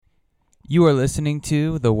You are listening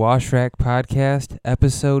to the Wash Rack Podcast,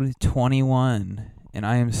 episode 21, and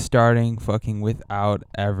I am starting fucking without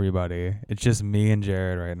everybody. It's just me and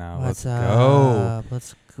Jared right now. Let's go.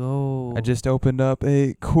 Let's go. I just opened up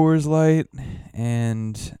a Coors Light,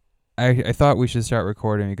 and I thought we should start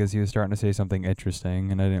recording because he was starting to say something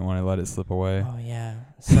interesting, and I didn't want to let it slip away. Oh yeah.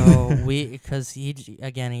 So because he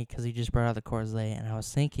just brought out the Coors Light, and I was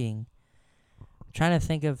trying to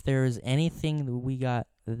think if there was anything that we got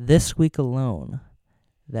this week alone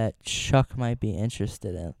that Chuck might be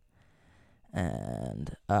interested in.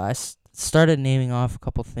 And I started naming off a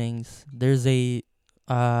couple things. There's a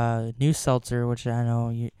new seltzer, which I know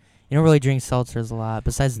you don't really drink seltzers a lot,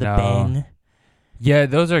 besides the No. Bang. Yeah,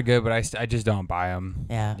 those are good, but I just don't buy them.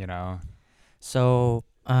 Yeah. You know. So,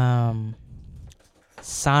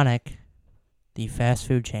 Sonic, the fast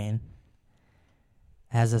food chain,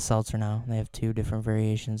 has a seltzer now. They have two different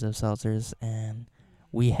variations of seltzers, and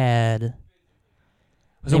we had...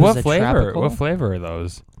 So what flavor? What flavor are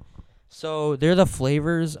those? So they're the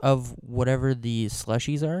flavors of whatever the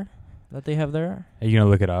slushies are that they have there. Are you gonna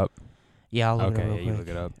look it up? Yeah, I'll look it up real Okay, you quick. look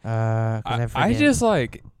it up. 'Cause I just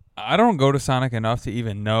I don't go to Sonic enough to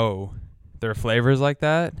even know their flavors like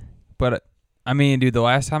that. But I mean, dude, the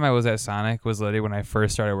last time I was at Sonic was literally when I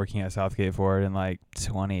first started working at Southgate Ford in like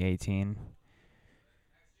 2018.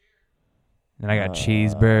 Then I got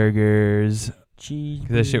cheeseburgers.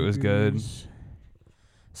 That shit was good.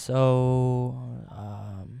 So,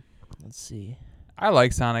 let's see. I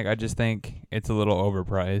like Sonic. I just think it's a little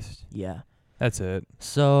overpriced. Yeah. That's it.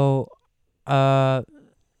 So,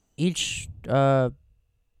 each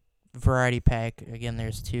variety pack, again,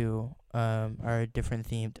 there's two, are different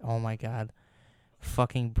themed. Oh my god.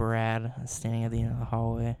 Fucking Brad standing at the end of the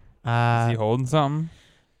hallway. Is he holding something?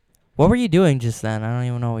 What were you doing just then? I don't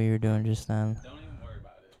even know what you were doing just then. Don't even worry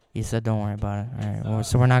about it. You said don't worry about it. All right. Well,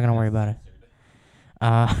 so we're not going to worry about it.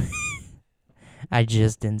 I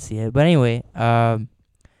just didn't see it. But anyway,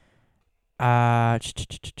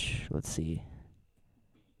 let's see.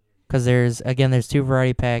 Because there's two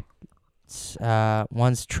variety packs.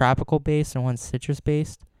 One's tropical based and one's citrus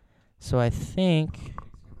based. So I think,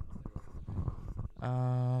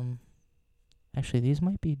 actually these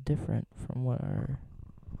might be different from what are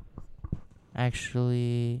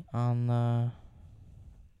actually on the,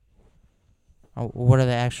 what are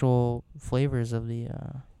the actual flavors of the,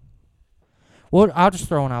 well, I'll just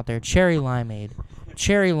throw one out there. Cherry limeade.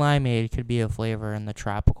 Cherry limeade could be a flavor in the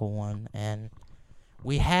tropical one, and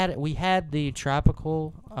we had the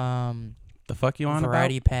tropical The fuck you on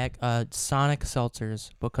variety about? pack, Sonic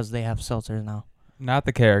seltzers, because they have seltzers now. Not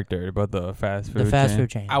the character, but the fast food. The fast chain. food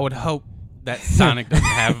chain. I would hope that Sonic doesn't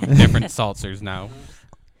have different seltzers now.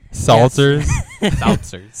 Salters.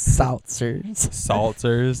 Seltzers. Seltzers.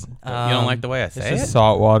 Salters. You don't like the way I It's say just it?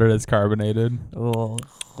 salt water that's carbonated. Oh.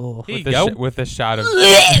 Here you With go. with a shot of...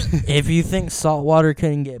 If you think salt water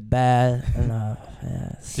couldn't get bad enough,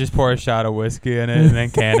 yes. Just pour a shot of whiskey in it and then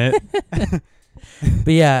can it.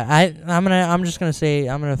 But yeah, I'm just gonna say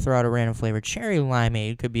I'm gonna throw out a random flavor. Cherry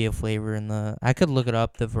limeade could be a flavor in the. I could look it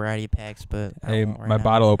up, the variety packs, but I Hey, won't right my now.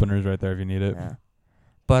 bottle opener's right there if you need it. Yeah.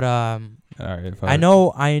 But All right. I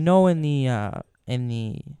know in the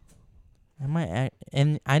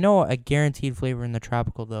I know a guaranteed flavor in the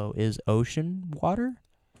tropical though is ocean water,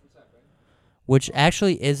 which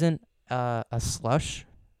actually isn't a slush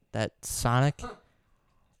that Sonic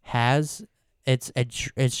has.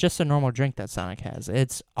 It's just a normal drink that Sonic has.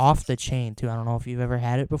 It's off the chain too. I don't know if you've ever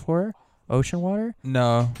had it before. Ocean water.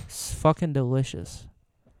 No. It's fucking delicious.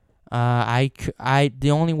 The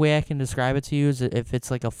only way I can describe it to you is if it's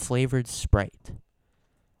like a flavored Sprite.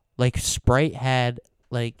 Like Sprite had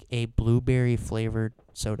like a blueberry flavored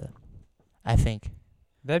soda, I think.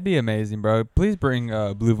 That'd be amazing, bro. Please bring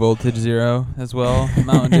Blue Voltage Zero as well.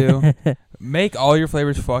 Mountain Dew. Make all your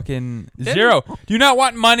flavors fucking zero. Do you not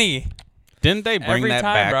want money? Didn't they bring Every that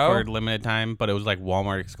time, back bro. for a limited time, but it was like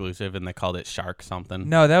Walmart exclusive and they called it Shark something?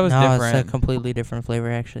 No, that was No, different. it's a completely different flavor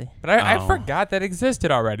actually. But I Oh. forgot that existed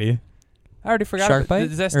already. I already forgot. Shark about-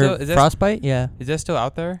 bite? Is that still? Or frostbite? Yeah. Is that still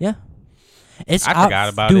out there? Yeah. It's I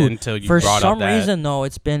forgot about it until you for brought up some that. reason though,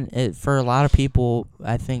 it's been for a lot of people.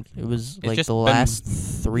 I think it was It's like just the been last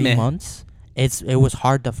 3 meh. months. It was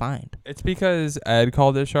hard to find. It's because Ed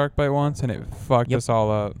called it Shark Bite once and it fucked Yep. us all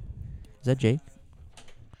up. Is that Jake?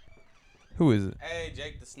 Who is it? Hey,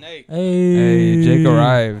 Jake the Snake. Hey, Jake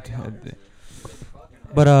arrived.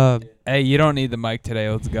 But Hey, you don't need the mic today.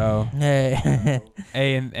 Let's go. hey,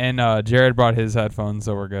 Hey, and Jared brought his headphones,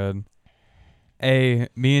 so we're good. Hey,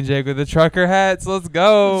 me and Jake with the trucker hats. Let's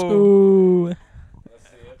go.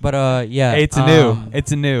 But yeah. Hey, it's a new.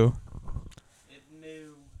 It's a new. It's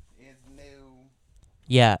new.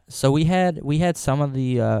 Yeah, so we had some of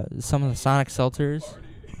the Sonic seltzers.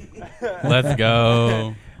 Let's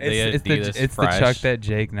go. It's Adidas the Fresh. Chuck that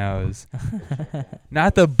Jake knows.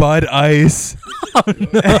 Not the Bud Ice. Oh,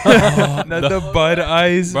 no. Not the Bud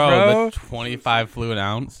Ice, Bro, bro. the 25 fluid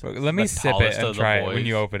ounce. Let me the sip it tallest and of the try it boys. when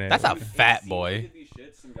you open it. That's a fat boy.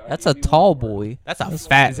 That's a tall boy. That's a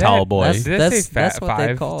fat Is that- tall boy. Does that say That's fat what they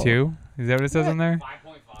 5 call- too? Is that what it says on there?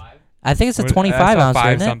 I think it's a What- 25 that's a ounce,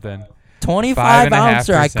 5 isn't it? something. 25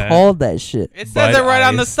 ouncer. I 5.5%. called that shit. It says Bud it right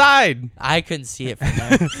on the Ice. side. I couldn't see it from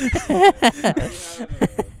there.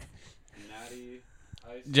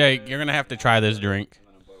 Jake, you're gonna have to try this drink.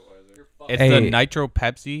 It's Hey. the Nitro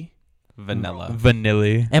Pepsi Vanilla.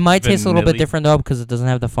 Vanilla. It might taste a little bit Vanilli. different though because it doesn't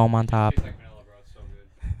have the foam on top.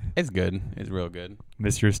 It's good. It's real good.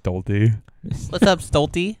 Mr. Stolte. What's up,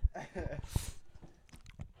 Stolty?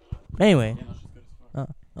 Anyway,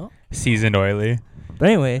 Seasoned oily. but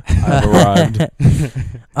anyway, I've arrived.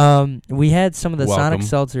 we had some of the Welcome.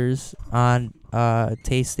 Sonic seltzers on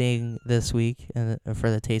tasting this week for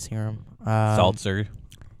the tasting room. Seltzer.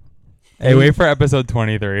 Hey, wait for episode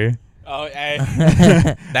 23. Oh, hey.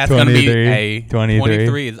 That's gonna be 23, a 23.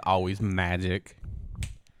 23 is always magic.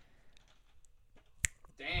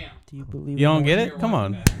 Do you believe? You don't in get it? Come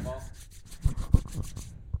on.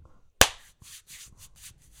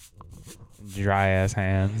 Dry ass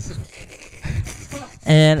hands.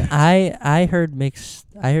 And I heard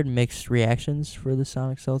mixed reactions for the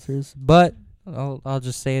Sonic seltzers, but I'll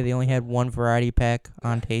just say they only had one variety pack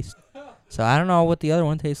on taste, so I don't know what the other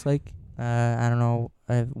one tastes like. I don't know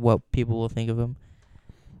what people will think of them.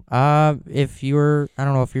 I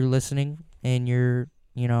don't know if you're listening and you're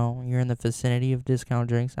in the vicinity of discount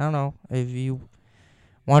drinks. I don't know if you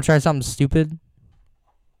want to try something stupid,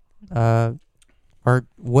 or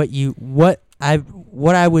what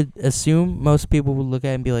I would assume most people would look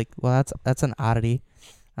at and be like, well, that's an oddity.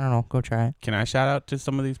 I don't know. Go try it. Can I shout out to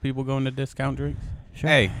some of these people going to discount drinks? Sure.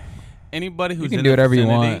 Hey, anybody who's can in do the whatever you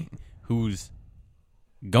vicinity want. who's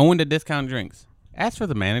going to discount drinks, ask for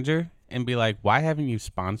the manager and be like, why haven't you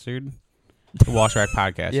sponsored the Wash Rack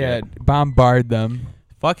podcast Yeah, yet? bombard them.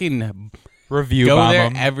 Fucking Review go bomb there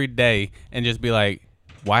them. every day and just be like,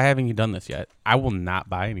 why haven't you done this yet? I will not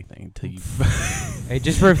buy anything until you. Hey,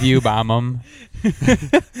 just review bomb them.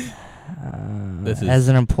 This is- As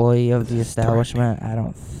an employee of the establishment, I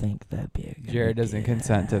don't think that'd be a good Jared doesn't idea.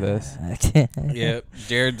 consent to this. Yep,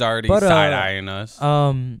 Jared's already But, side eyeing us.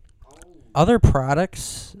 Other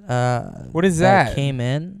products. What is that? Came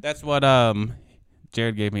in? That's what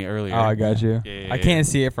Jared gave me earlier. Oh, I got you. Yeah, I can't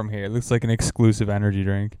see it from here. It looks like an exclusive energy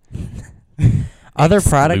drink. Other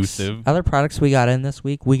Exclusive. products we got in this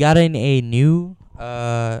week. We got in a new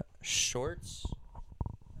shorts.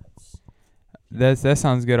 That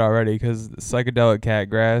sounds good already because psychedelic cat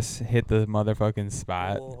grass hit the motherfucking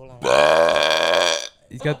spot.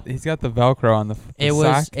 He's got the Velcro on the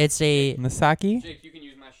sock. It's a On the socky. Jake, you can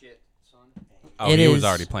use my shit, son. Oh, It he was is-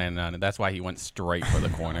 already planning on it. That's why he went straight for the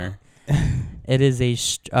corner. it is a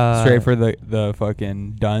Straight for the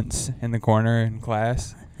fucking dunce in the corner in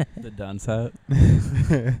class. The dunce hat.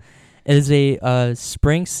 It is a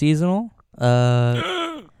spring seasonal.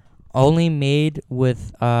 Only made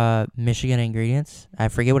with Michigan ingredients. I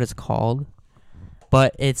forget what it's called,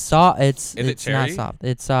 but it's soft. It's Is it it's not cherry? soft.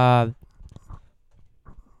 It's What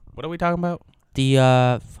are we talking about? the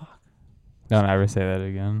Don't ever say that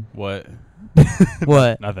again. What?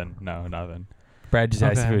 what? Nothing. No, nothing. Brad just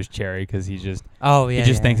asked if Okay. it was cherry because he just Yeah,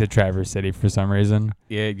 thinks of Traverse City for some reason.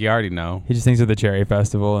 Yeah, you already know. He just thinks of the Cherry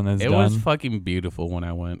Festival and it's It done. was fucking beautiful when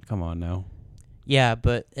I went. Come on now. Yeah,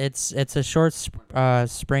 but it's a short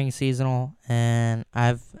spring seasonal, and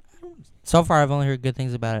so far I've only heard good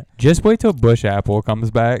things about it. Just wait till Bush Apple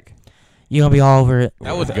comes back. You're gonna be all over it.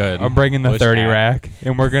 That was good. I'm bringing the Bush 30 Apple. rack,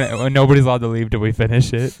 and nobody's allowed to leave till we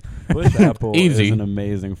finish it. Bush apple Easy. is an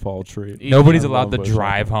amazing fall treat. Easy. Nobody's I allowed love to Bush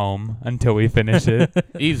drive Apple. home until we finish it.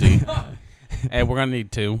 Easy. Hey, we're gonna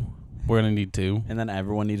need two. We're gonna need two. And then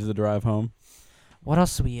everyone needs to drive home. What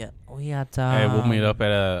else do we get? We got. Hey, we'll meet up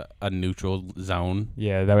at a neutral zone.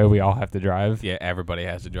 Yeah, that way we all have to drive. Yeah, everybody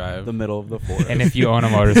has to drive. The middle of the forest. And if you own a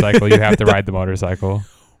motorcycle, you have to ride the motorcycle.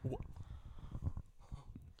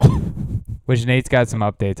 Which Nate's got some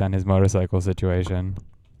updates on his motorcycle situation.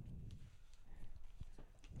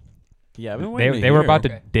 yeah, I've been waiting to They were hear. about to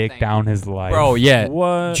Okay, dig thank down his life. Bro, yeah.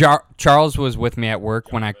 What? Charles was with me at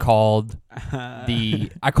work when I called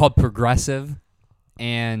I called Progressive,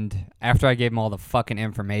 and after I gave him all the fucking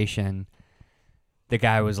information, the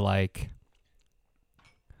guy was like,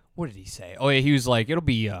 what did he say? Oh yeah, he was like, it'll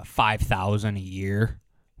be $5,000 a year,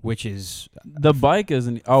 which is The bike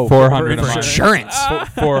isn't. Oh, 400 for a month. insurance.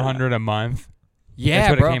 400 a month. Yeah, That's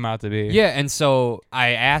what bro. it came out to be. Yeah, and so I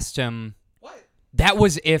asked him. What? That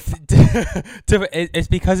was if. It's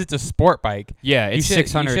because it's a sport bike. Yeah, it's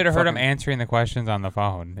 600. You should have heard him fucking- answering the questions on the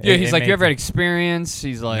phone. Yeah, he's like, made you ever had it- experience?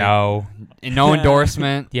 He's like, No. and no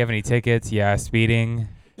endorsement. Do you have any tickets? Yeah. Speeding?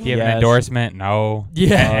 Do you have an Yes. endorsement? No.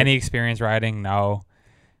 Yeah. Any experience riding? No.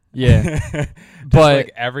 Yeah, Just but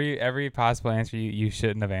like every possible answer you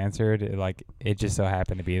shouldn't have answered, it just so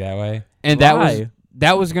happened to be that way. and Why?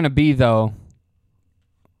 that was gonna be though.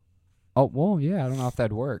 Oh well, yeah. I don't know if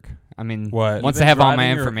that'd work. I mean, What? once You've I been have all my driving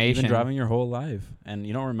You've information. been driving your whole life, and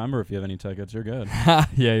you don't remember if you have any tickets. You're good. Yeah,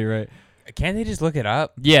 you're right. Can't they just look it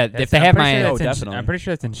up? Yeah, if they have my, sure Oh, definitely. I'm pretty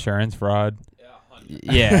sure that's insurance fraud.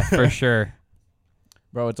 yeah, for sure.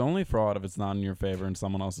 Bro, it's only fraud if it's not in your favor and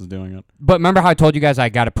someone else is doing it. But remember how I told you guys I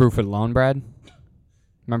got approved for the loan, Brad?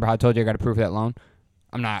 Remember how I told you I got approved for that loan?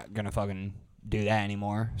 I'm not gonna fucking do that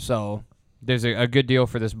anymore. So there's a good deal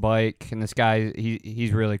for this bike, and this guy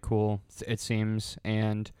he's really cool. It seems,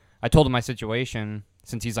 and I told him my situation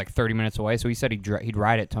since he's like 30 minutes away. So he said he'd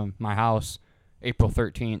ride it to my house, April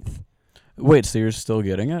 13th. Wait, so you're still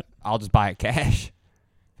getting it? I'll just buy it cash,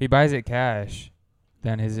 If he buys it cash,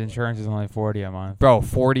 then his insurance is only $40 a month bro.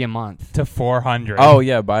 $40 a month. to $400. Oh,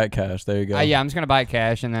 yeah, buy it cash. There you go. Yeah, I'm just gonna buy it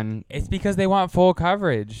cash, and then It's because they want full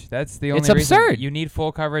coverage. That's the only It's reason. absurd. You need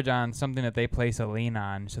full coverage on something that they place a lien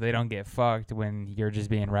on so they don't get fucked when you're just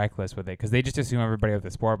being reckless with it. Because they just assume everybody with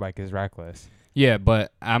a sport bike is reckless. yeah.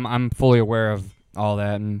 But I'm fully aware of all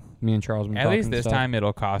that, and me and Charles been At talking least this stuff. time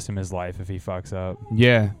it'll cost him his life if he fucks up.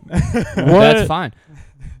 Yeah. That's fine.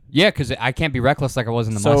 Yeah, because I can't be reckless like I was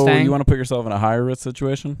in the So Mustang. you want to put yourself in a higher risk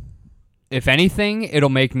situation? If anything, it'll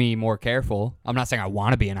make me more careful. I'm not saying I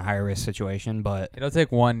want to be in a higher risk situation, but It'll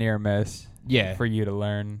take one near miss yeah. for you to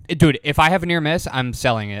learn. Dude, if I have a near miss, I'm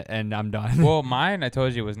selling it and I'm done. Well, mine, I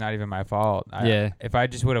told you, was not even my fault. Yeah. If I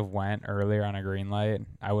just would have went earlier on a green light,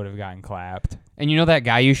 I would have gotten clapped. And you know that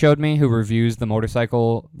guy you showed me who reviews the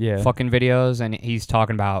motorcycle Yeah. fucking videos, and he's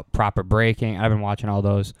talking about proper braking. I've been watching all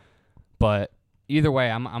those. But either way,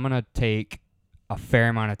 I'm going to take a fair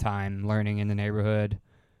amount of time learning in the neighborhood.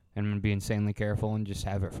 And I'm going to be insanely careful and just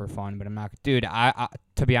have it for fun. But I'm not... Dude, I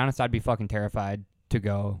to be honest, I'd be fucking terrified to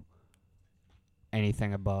go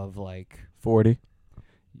anything above, like... 40.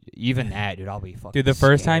 Even that, dude, I'll be fucking Dude, the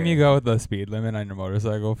first time you scared. go with the speed limit on your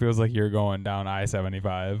motorcycle feels like you're going down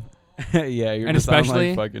I-75. Yeah, you're And just on,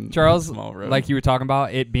 especially, like, fucking Charles, small road. like you were talking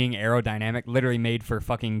about, it being aerodynamic, literally made for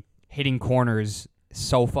fucking hitting corners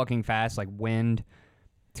so fucking fast, like wind.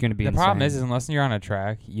 It's going to be The insane. problem is unless you're on a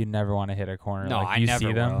track, you never want to hit a corner. No, like I you never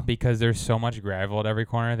see them will. because there's so much gravel at every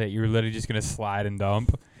corner that you're literally just gonna slide and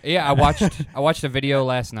dump. Yeah, I watched a video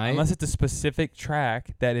last night. Unless it's a specific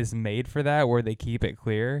track that is made for that, where they keep it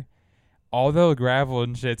clear. Although gravel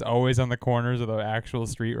and shit's always on the corners of the actual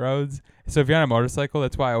street roads. So if you're on a motorcycle,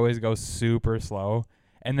 that's why I always go super slow,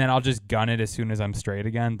 and then I'll just gun it as soon as I'm straight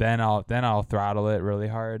again. Then I'll throttle it really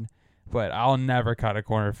hard. But I'll never cut a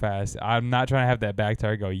corner fast. I'm not trying to have that back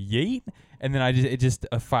tire go yeet, and then it just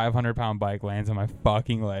a 500-pound bike lands on my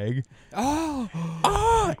fucking leg.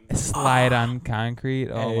 Slide on concrete.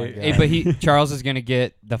 Oh my god. Hey, but Charles is gonna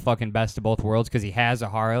get the fucking best of both worlds because he has a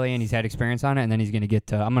Harley and he's had experience on it, and then he's gonna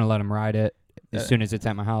I'm gonna let him ride it as soon as it's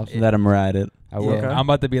at my house. Let him ride it. I will. Okay. I'm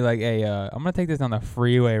about to be like, hey, I'm gonna take this on the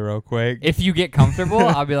freeway real quick. If you get comfortable,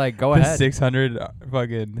 I'll be like, go The ahead. 600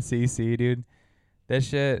 fucking cc, dude. That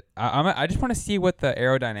shit. I just want to see what the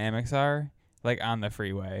aerodynamics are like on the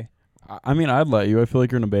freeway. I mean, I'd let you. I feel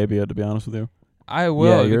like you're in a baby yet, to be honest with you. I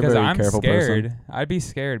will you're a because very I'm careful scared. person. I'd be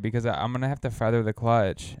scared because I'm gonna have to feather the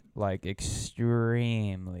clutch like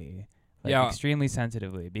extremely, extremely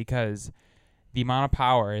sensitively because the amount of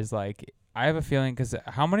power is like. I have a feeling because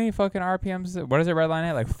how many fucking RPMs? What is it redline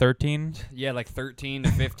at? Like 13? Yeah, like 13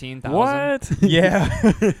 to 15,000. What?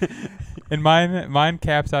 Yeah. And mine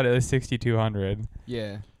caps out at 6,200.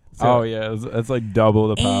 Yeah. So- Oh, yeah. It's like double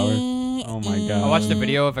the power. Oh, my God. I watched a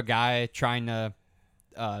video of a guy trying to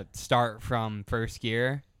start from first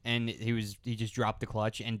gear, and he just dropped the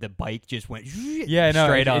clutch, and the bike just went Yeah, no,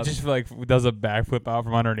 straight up. It just like does a backflip out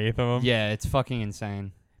from underneath of them. Yeah, it's fucking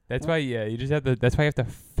insane. That's why. Yeah, you just have to. That's why you have to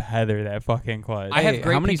feather that fucking clutch. I have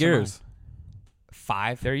great How many peace of mind. gears?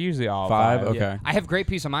 5. They're usually all 5? five. Okay. Yeah. I have great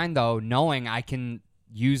peace of mind though, knowing I can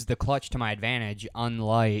use the clutch to my advantage,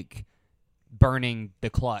 unlike burning the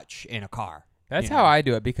clutch in a car. That's You how know. I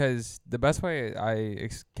do it because the best way I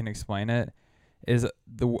can explain it is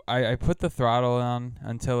I put the throttle on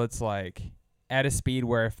until it's like at a speed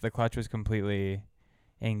where if the clutch was completely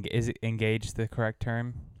is engaged the correct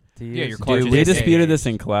term. Yeah, your clutch Dude, is we disengaged. disputed this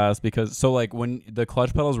in class because so like when the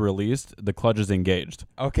clutch pedal's released, the clutch is engaged.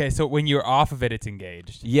 Okay, so when you're off of it, it's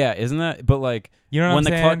engaged. Yeah, isn't that? But like You know what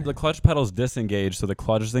when I'm saying? the clutch pedal's disengaged, so the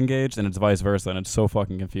clutch is engaged, and it's vice versa, and it's so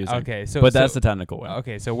fucking confusing. Okay, so but that's the technical way.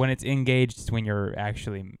 okay. So when it's engaged, it's when you're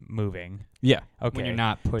actually moving. Yeah. Okay. When you're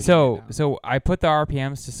not pushing. So it down. so I put the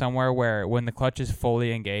RPMs to somewhere where when the clutch is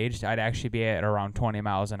fully engaged, I'd actually be at around 20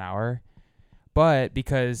 miles an hour. But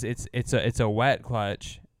because it's a wet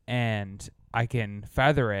clutch and I can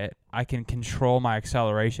feather it, I can control my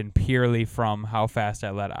acceleration purely from how fast I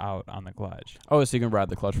let out on the clutch. Oh, so you can ride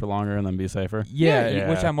the clutch for longer and then be safer. Yeah,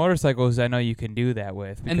 which Yeah. on motorcycles I know you can do that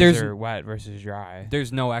with because And there's- they're wet versus dry.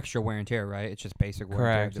 there's no extra wear and tear, right? It's just basic wear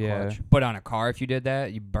Correct, and tear of the yeah. clutch. But on a car, if you did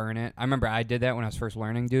that, you burn it. I remember I did that when I was first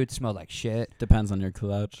learning, dude. It smelled like shit. Depends on your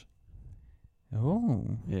clutch.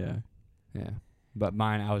 Oh. Yeah. Yeah. But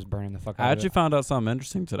mine, I was burning the fuck I out actually of it. found out something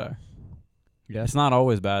interesting today. Yes. It's not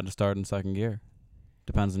always bad to start in second gear.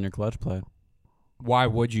 Depends on your clutch plate. Why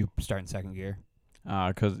would you start in second gear?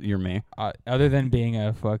 'Cause you're me. Other than being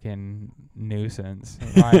a fucking nuisance,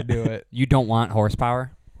 why do it? You don't want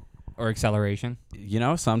horsepower or acceleration. You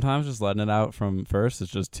know, sometimes just letting it out from first is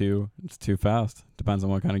just too fast. Depends on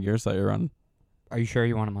what kind of gear set you're running. Are you sure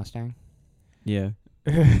you want a Mustang? Yeah.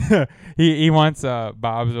 he wants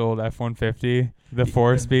Bob's old F-150, the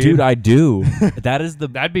 4-speed. Dude, I do. That is the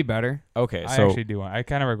That'd be better. okay. I So actually do want. I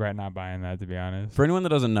kind of regret not buying that, to be honest. for anyone that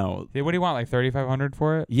doesn't know, What do you want? Like 3,500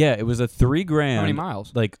 for it? yeah, it was a $3,000. How many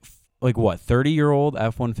miles? Like what? 30-year-old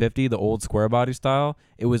F-150, the old square body style.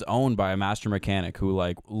 It was owned by a master mechanic who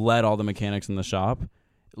like led all the mechanics in the shop.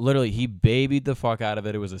 Literally, he babied the fuck out of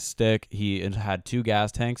it. It was a stick. It had 2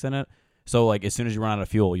 gas tanks in it. So like as soon as you run out of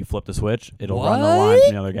fuel, you flip the switch. It'll run the line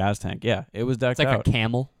from the other gas tank. Yeah, it was decked It's like out. a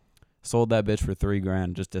Camel. Sold that bitch for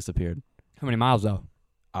 $3,000. Just disappeared. How many miles though?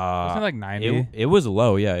 Wasn't it like 90? It was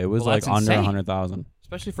low. Yeah, it was Well, like that's under insane. 100,000.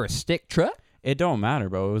 Especially for a stick truck. It don't matter,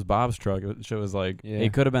 bro. It was Bob's truck. It was like Yeah.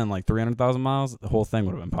 it could have been like 300,000 miles. The whole thing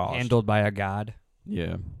would have been polished. Handled by a god.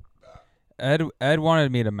 Yeah, Ed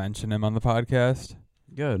wanted me to mention him on the podcast.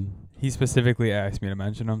 good. He specifically asked me to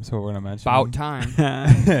mention him, so we're gonna mention him. About time.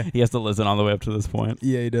 He has to listen all the way up to this point.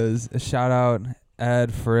 Yeah, he does. A shout out,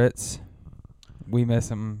 Ed Fritz. We miss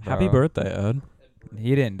him. Bro. Happy birthday, Ed.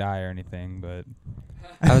 He didn't die or anything, but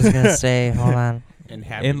I was gonna say, hold on. And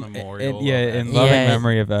happy memorial. in loving Yeah,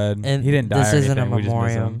 memory of Ed. And He didn't die. This or isn't a anything, we just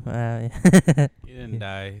miss memoriam. him. He didn't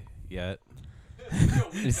die yet.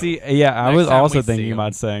 You see, yeah, I Next was time also we see thinking him.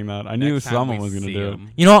 about saying that. I knew Next time someone we was gonna see do it. him.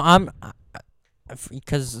 You know,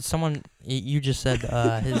 because someone you just said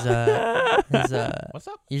his What's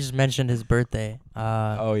up? you just mentioned his birthday.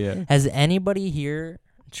 Oh yeah, Has anybody here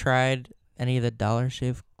tried any of the Dollar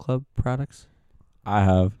Shave Club products? I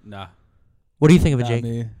have. Nah. What do you think of it, Not Jake?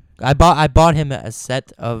 me. I bought him a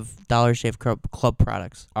set of Dollar Shave Club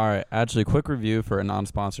products. All right, actually, quick review for a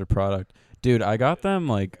non-sponsored product, dude. I got them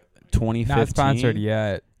like 2015. Not sponsored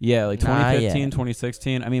yet. Yeah, like Not 2015, yet.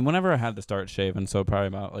 2016. I mean, whenever I had to start shaving, so probably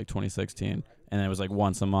about like 2016, and it was like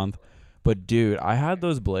once a month. But dude, I had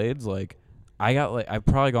those blades like I've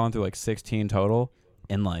probably gone through like 16 total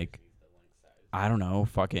in like I don't know,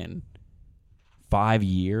 fucking 5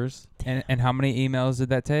 years. And how many emails did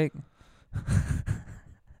that take?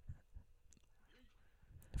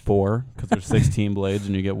 4, because there's 16 blades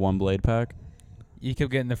and you get 1 blade pack. You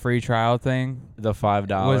kept getting the free trial thing. The $5. It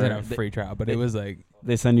wasn't a free trial, but it was like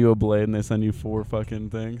They send you a blade and they send you 4 fucking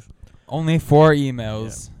things. only 4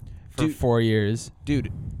 emails for Dude. 4 years.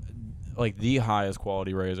 Dude, like the highest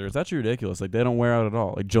quality razors. That's ridiculous. Like they don't wear out at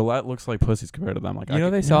all. Like Gillette looks like pussies compared to them. Like You know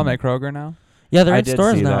they sell them at Kroger now? Yeah, they're I in did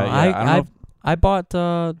stores see now. that, yeah. I don't know I bought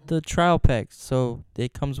the trial pack, so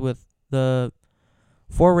it comes with the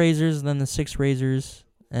 4 razors, then the 6 razors,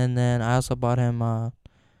 and then I also bought him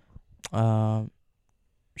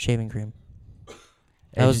shaving cream.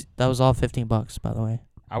 That was all $15, by the way.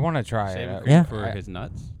 I want to try Shaving it. cream Yeah. for I- his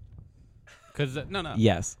nuts. Cause no.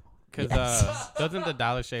 Yes. Cause Yes. doesn't the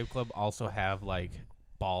Dollar Shave Club also have like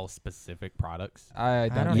ball specific products? I don't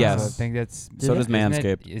don't know. know. I Yes. think that's So does isn't it-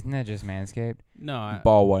 Manscaped. Isn't that just Manscaped? No,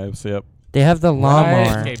 Ball wipes. Yep. They have the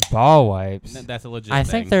lawnmower. Manscaped. Ball wipes. That's a legit. I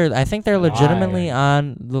think they're Why? legitimately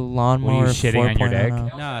on the lawnmower. shitting on your 4.0 dick?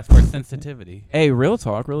 now. No, it's for sensitivity. Hey, real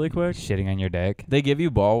talk, really quick. Shitting on your dick. They give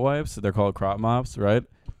you ball wipes. They're called crop mops, right?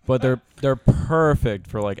 But they're perfect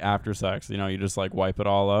for like after sex. You know, you just like wipe it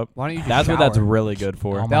all up. Why don't you just That's what that's shower? really good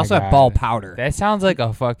for. Oh They my also have God. ball powder. That sounds like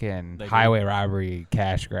a fucking They do. highway robbery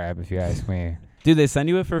cash grab, if you ask me. Dude, they send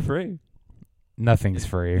you it for free. Nothing's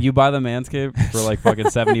free. You buy the Manscaped for like fucking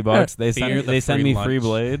 $70. They Fear send the they send free me free lunch.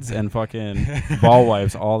 blades and fucking ball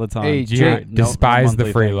wipes all the time. Hey, Straight, Jake, despise the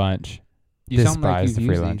monthly free thing. lunch. You sound like Despise you've the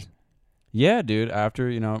free used lunch. these. Yeah, dude. After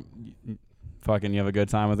fucking you have a good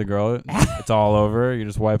time with the girl, it's all over. You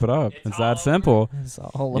just wipe it up. It's that simple. It's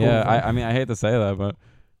all Yeah, over. I mean, I hate to say that, but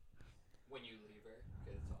When you leave her,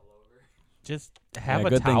 'cause it's all over. Just have a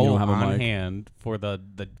good thing you towel don't have a on mic. hand for the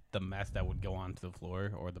mess that would go onto the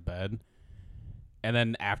floor or the bed. And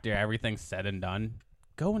then after everything's said and done,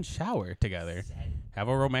 go and shower together. Have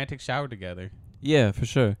a romantic shower together. yeah, for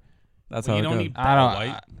sure. That's Well, how you it don't goes. need I don't.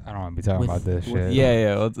 white. I don't want to be talking With- about this with- shit.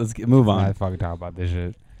 Yeah. Move I'm on. not fucking talking about this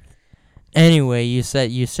shit. Anyway, you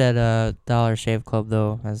said Dollar Shave Club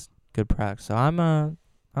though has good products. So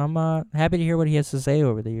I'm happy to hear what he has to say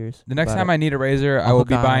over the years. The next about time it. I need a razor, I I'll will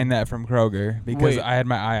be hook on. buying that from Kroger because Wait. I had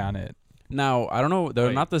my eye on it. Now I don't know. They're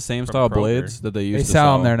Wait, not the same from style Kroger? blades that they They used to sell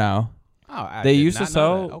sell. them there now. Oh, I They did used to not know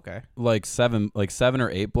sell- that. Okay. Like 7 or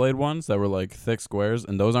 8 blade ones that were like thick squares,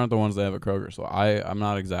 and those aren't the ones they have at Kroger. So I'm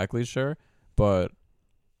not exactly sure, but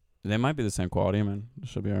they might be the same quality. Man, it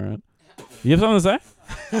should be all right. You have something to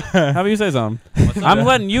say? How about you say something? What's up? I'm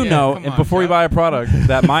letting you Yeah, know come if on, before you Joe. buy a product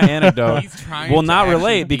that my anecdote He's trying will to not actually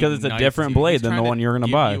relate be because it's a nice different to you. blade He's than the trying one you're gonna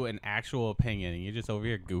give buy. you an actual opinion, and you're just over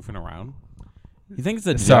here goofing around. You think it's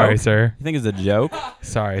a Sorry, joke? sir. You think it's a joke?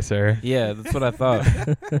 Sorry, sir. Yeah, that's what I thought.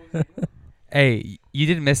 Hey, you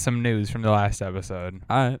did miss some news from the last episode.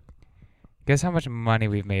 All right. Guess how much money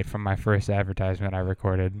we've made from my first advertisement I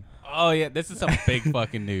recorded? Oh yeah, this is some big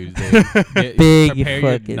fucking news, dude. Big Prepare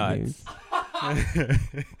your fucking nuts.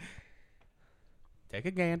 Take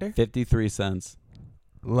a gander. 53 cents.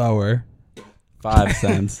 Lower. 5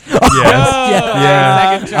 cents. Yes.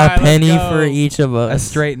 Yeah. Second try, A penny let's go. for each of A us.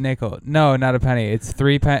 straight nickel. No, not a penny. It's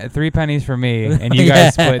three pennies for me, and you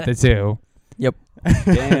guys split the two.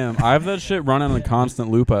 Damn, I have that shit running on a constant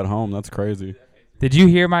loop at home. That's crazy. Did you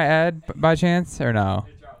hear my ad by chance or no?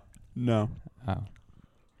 No. Oh.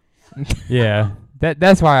 Yeah.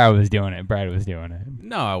 That's why I was doing it. Brad was doing it.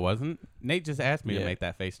 No, I wasn't. Nate just asked me Yeah. to make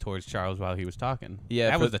that face towards Charles while he was talking.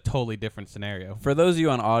 Yeah, that for- was a totally different scenario. For those of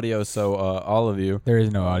you on audio, so all of you, There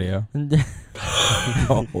is no audio. for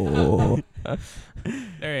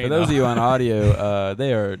There ain't those no- of you on audio,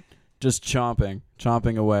 they are just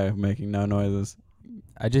chomping away, making no noises.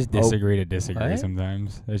 I just Oh. disagree to disagree What?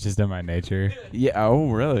 sometimes. It's just in my nature. Yeah.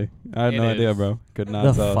 Oh, really? I had It no idea, is. bro. Could the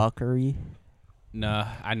not tell. fuckery. Nah,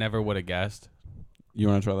 I never would have guessed. You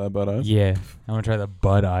want to try that, Bud Ice? Yeah. I want to try the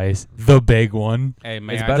Bud Ice. The big one. Hey,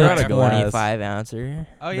 man, It's I better tried out of to- glass. 25 ouncer.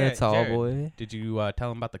 Oh yeah, That's all, Jared, boy. Did you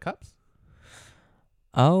tell him about the cups?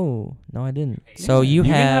 Oh, no, I didn't. So you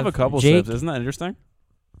can have have a couple Jake, sips. Isn't that interesting?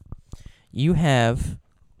 You have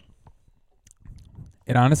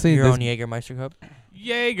And honestly, your this, own Jägermeister cup?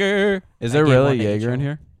 Jaeger. Is I there gave really one to Jaeger in Angel.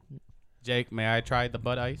 here? Jake, may I try the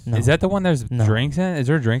Bud Ice? No. is that the one there's No. drinks in? Is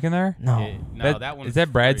there a drink in there? No. Yeah, no, that one Is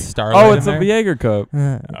that Brad's Starlight? Oh, it's in a there? Jaeger cup.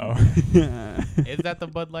 Oh. Is that the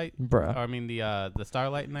Bud Light? Bruh. Or, I mean the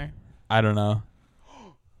Starlight in there? I don't know.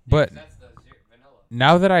 But That's the vanilla.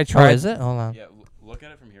 now that I Oh, tried, is it? Hold on. Yeah, look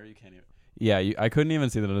at it from here. You can't even. Yeah, I couldn't even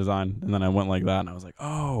see the design, and then I went like that, and I was like,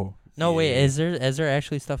 oh. No, wait. Yeah. Is there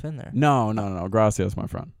actually stuff in there? No. Gracias, my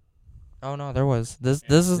friend. Oh no, there was. This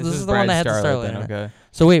is the one Brad's that had the Starlight Starlight then, in it. okay.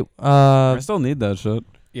 So wait, I still need that shit.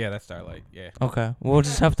 Yeah, that's Starlight. Yeah. okay. We'll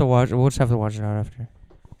just have to watch it out after.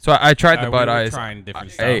 So I tried the We Bud were Ice. trying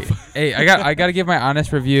different Hey, stuff. hey, I got to give my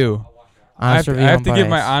honest review. I have to give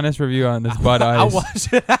my honest review on this Bud I'll Ice.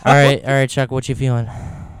 watch it. All right, Chuck. What you feeling?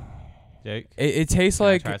 Jake, It tastes can I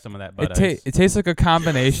like try some of that Bud Ice. it tastes like a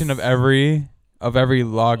combination of every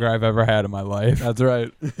lager I've ever had in my life. That's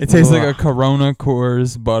right. It tastes like a Corona,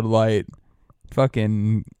 Coors, Bud Light,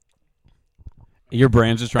 fucking Your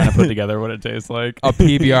brain's just trying to put together what it tastes like. a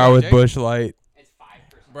PBR with Jake? Bush Light.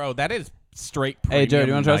 Bro, that is straight Hey, premium, Joe, do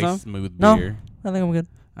you wanna try nice, some? smooth No. beer. I think I'm good.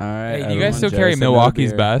 All right. Hey, do you everyone, guys still Joe carry said no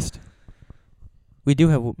Milwaukee's beer. Best? We do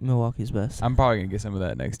have Milwaukee's best. I'm probably gonna get some of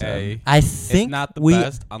that next time. Hey, I it's think not the we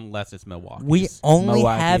best unless it's Milwaukee. we only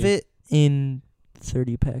Milwaukee. have it in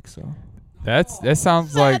 30 packs though. That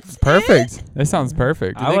sounds like perfect. That sounds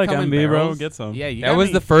perfect. Do I they like come in MB, bro. barrels? Get some. Yeah, you That got was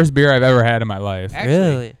me. the first beer I've ever had in my life. Actually,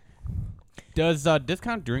 Really? Does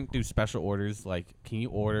Discount Drink do special orders? Like, can you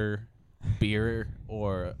order beer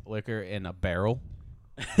or liquor in a barrel?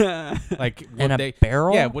 Like, would In a they?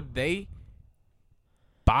 barrel? Yeah, would they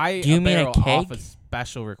buy Do you a mean a barrel off keg? a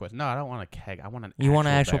special request? No, I don't want a keg. I want an. You want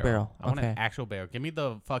an actual actual barrel. I want an Okay. actual barrel. Give me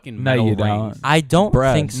the fucking No, metal you don't. rings. I don't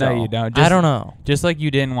Brad, think so. no, you don't. I Just- don't know. Just like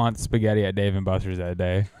you didn't want spaghetti at Dave and Buster's that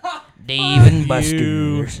day. Dave and you.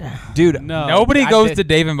 Buster's. Dude, No, Nobody I goes did- to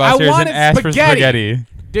Dave and I Buster's and wanted asks for spaghetti. spaghetti.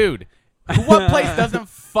 Dude, what place doesn't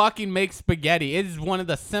fucking make spaghetti. It is one of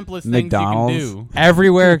the simplest McDonald's? things you can do.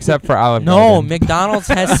 Everywhere except for Olive No, Garden. McDonald's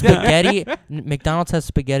has spaghetti. McDonald's has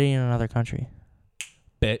spaghetti in another country.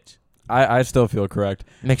 Bitch. I still feel correct.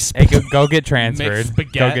 Mixed. Hey, go get transferred. Mixed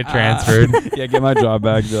spaghetti. Go get transferred. Yeah, get my job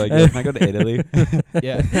back. Be like, yeah, can I go to Italy?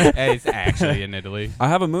 Yeah. It's actually in Italy. I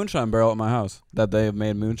have a moonshine barrel at my house that they have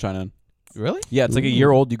made moonshine in. Really? Yeah, it's like a Ooh.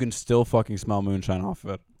 year old. You can still fucking smell moonshine off of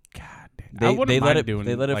it. God damn. They- I wouldn't they let mind it- doing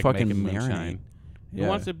they let it like fucking making marinate. moonshine. Who Yeah.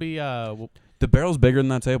 wants to be The barrel's bigger than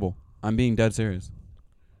that table. I'm being dead serious.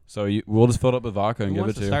 So we'll just fill it up with vodka and who give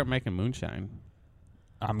wants it to to start making moonshine?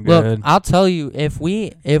 I'm Look, good. I'll tell you, if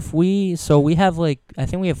we so we have like, I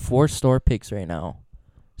think we have 4 store picks right now.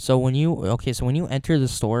 So when you enter the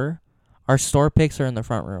store, our store picks are in the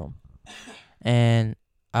front room. And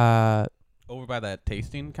Over by that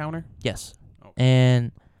tasting counter? yes. Oh.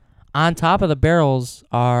 And on top of the barrels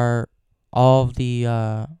are all of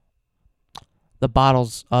the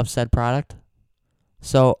bottles of said product.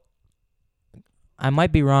 So I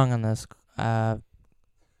might be wrong on this. But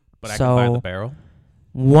I can buy So- the barrel.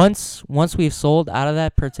 Once we've sold out of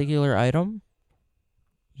that particular item,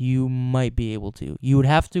 you might be able to. You would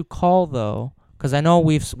have to call though, because I know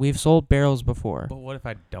we've sold barrels before But what if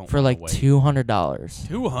I don't for wanna like wait? $200.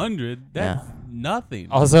 200? That's nothing.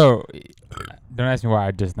 Also, don't ask me why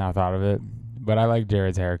I just now thought of it, but I like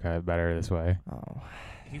Jared's haircut better this way. Oh.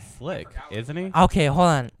 He's slick, isn't he? Okay, hold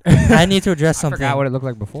on. I need to address I something. forgot what it looked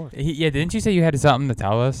like before. Yeah, didn't you say you had something to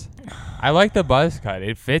tell us? I like the buzz cut.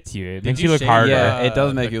 It fits you. It Did makes you look shave, harder. Yeah, it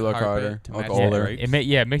does make the you look carpet harder, to look match the older. drapes?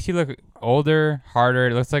 It makes you look older, harder.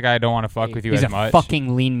 It looks like I don't want to fuck Hey, with you he's as a much.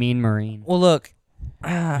 fucking lean, mean Marine. Well, look,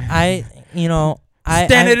 I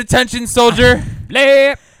Stand at attention, soldier.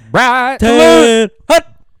 Left, right, Turn,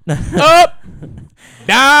 Up,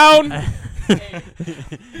 down.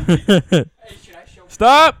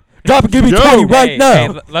 Stop! Drop it, give me Joe. 20 right Hey,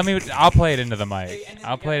 now. hey, let me. I'll play it into the mic.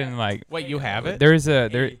 I'll play it in the mic. Wait, you have it? There's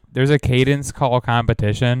a cadence call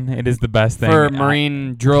competition. It is the best thing for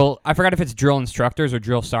Marine drill. I forgot if it's drill instructors or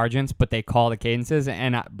drill sergeants, but they call the cadences.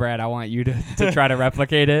 And Brad, I want you to try to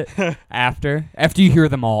replicate it after you hear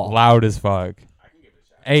them all. Loud as fuck.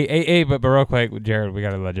 Hey, but real quick, Jared, we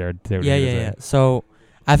gotta let Jared say what he has to say. So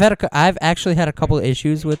I've actually had a couple of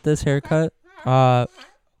issues with this haircut.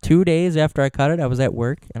 2 days after I cut it, I was at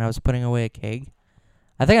work and I was putting away a keg.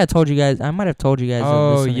 I think I told you guys. I might have told you guys.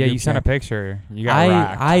 Oh this in the yeah, group you sent a chat. picture. You got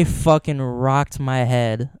rocked. I fucking rocked my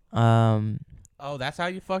head. Oh, that's how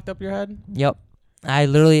you fucked up your head? Yep. I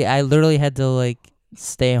literally had to like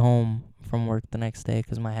stay home from work the next day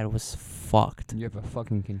because my head was fucked. You have a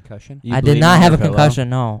fucking concussion. You I did bleeding not on have a your pillow? concussion.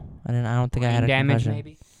 No, I didn't. I don't think I had a Brain damage, concussion.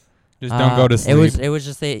 maybe. Just don't go to sleep. It was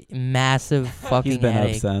just a massive fucking He's been up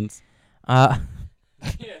headache. since. I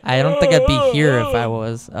don't think I'd be here if I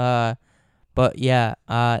was. But yeah,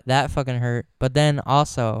 that fucking hurt. But then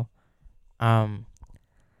also, I'm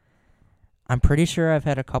pretty sure I've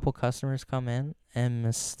had a couple customers come in and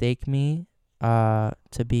mistake me,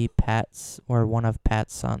 to be Pat's or one of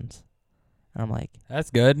Pat's sons. And I'm like, That's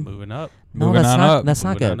good. Moving up. no, Moving that's on not. up. That's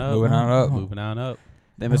not Moving good. on up. Moving on up. No. Moving on up.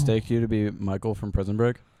 They No. mistake you to be Michael from Prison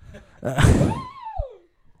Break.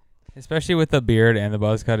 Especially with the beard and the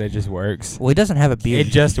buzz cut, it just works. Well, he doesn't have a beard. It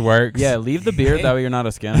just works. Yeah, leave the beard. That way you're not a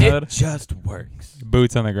skinhead. It just works.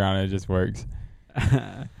 Boots on the ground, it just works.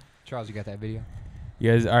 Charles, you got that video?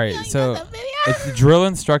 You guys, all right. So it's the drill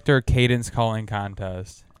instructor cadence calling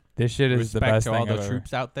contest. This shit is the Respect best to thing all the ever.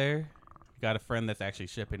 troops out there. Got a friend that's actually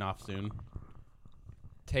shipping off soon.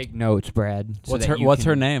 Take notes, Brad. so What's that her you What's can-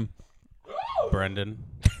 her name? Brendan.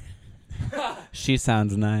 She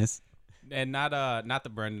sounds nice. And not the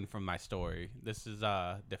Brendan from my story. This is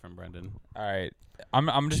different Brendan. All right.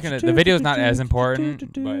 I'm just gonna. The video's not as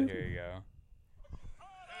important, but here you go.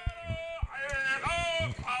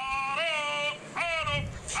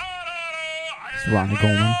 It's Ronnie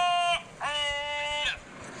Goldman.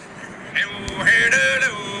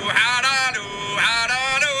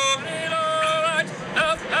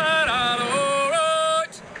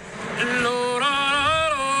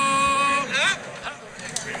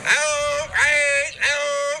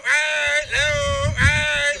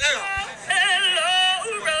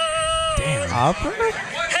 Opera?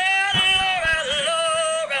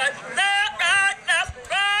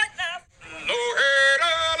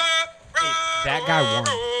 That guy won.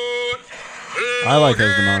 I like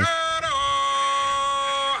his the most.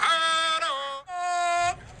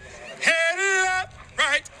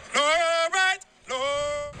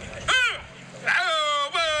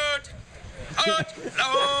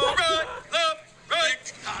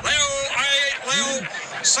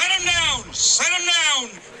 Set him down! Set him down!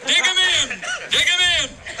 Dig him in! Dig him in!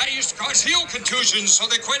 That used to caused heel contusions, so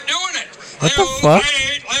they quit doing it. What the fuck?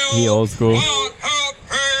 He old school. Platoon,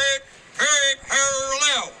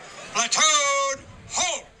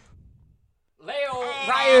 halt.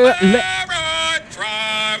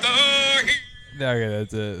 Okay,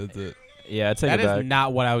 that's it. Yeah, take That it is back.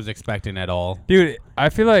 not what I was expecting at all. Dude, I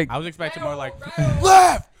feel like I was expecting more like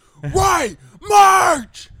Left, right,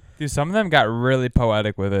 march. dude, some of them got really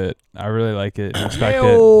poetic with it. I really like it. and Respect it.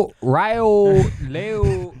 Leo, Ryo,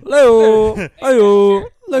 Leo. Leo, Leo,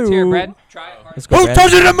 Let's hear it, Brad. Try it. Let's go, Who Brad.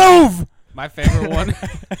 told you to move? my favorite one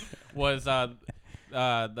was the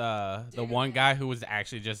one guy who was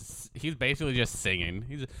actually he's basically just singing.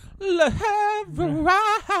 He's just, left,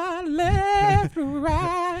 right, left,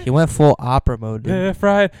 right. He went full opera mode, dude. Left,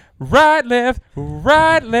 right, right, left,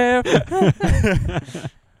 right, left. Let's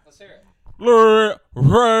hear it. Left,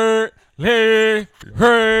 right, left,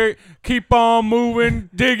 right. Keep on moving,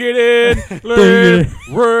 dig it in. Left,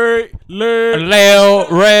 right, left, Leo,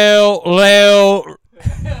 rail, Leo.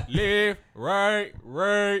 left, right,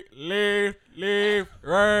 right, left, left,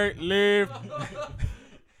 right, left.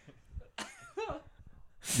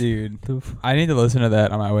 Dude, I need to listen to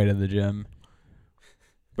that on my way to the gym.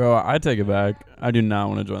 Bro, I take it back. I do not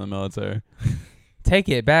want to join the military. Take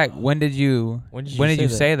it back. When did you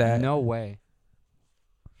say that? No way.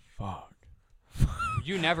 Fuck.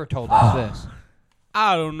 You never told us this.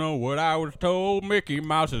 I don't know what I was told. Mickey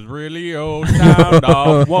Mouse is really old. Sound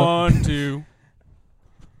off 1, 2.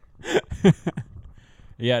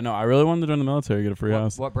 Yeah, no, I really wanted to join the military, get a free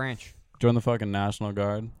house. What branch? Join the fucking National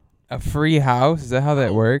Guard. A free house? Is that how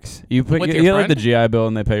that works? You put With you your get like the friend? GI Bill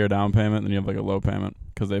and they pay your down payment, and then you have like a low payment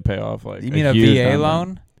because they pay off like. You mean a huge VA down loan?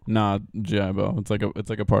 payment. Nah, GI Bill. It's like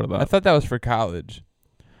a part of I that. thought that was for college.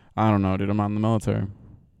 I don't know, dude. I'm not in the military.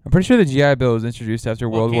 I'm pretty sure the GI Bill was introduced after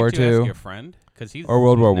World War Can't you ask II. your friend? 'Cause he's Or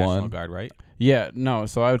World War National One. Guard, right? Yeah, no.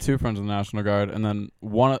 So I have two friends in the National Guard, and then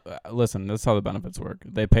one. Listen, this is how the benefits work.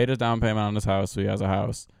 They paid his down payment on his house, so he has a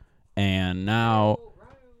house, and now,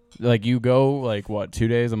 like, you go like what 2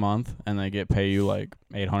 days a month, and they pay you like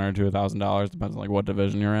 $800 to $1,000, depends on like what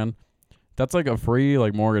division you're in. That's like a free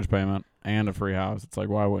like mortgage payment and a free house. It's like,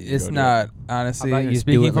 why wouldn't you? It's go do not, it? honestly. How about you do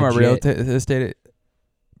Speaking it from a real legit? estate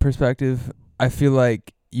perspective, I feel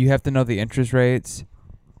like you have to know the interest rates.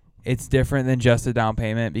 It's different than just a down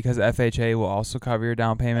payment because FHA will also cover your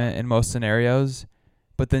down payment in most scenarios.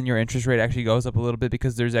 But then your interest rate actually goes up a little bit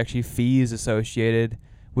because there's actually fees associated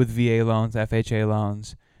with VA loans, FHA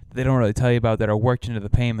loans that they don't really tell you about that are worked into the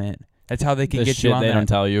payment. That's how they can The get shit you on they that. don't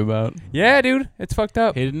tell you about. Yeah, dude, it's fucked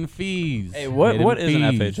up. Hidden fees. Hey, what Hidden is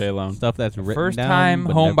an fees. FHA loan? Stuff that's written First down, time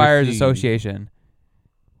but Home never Buyers seen. Association.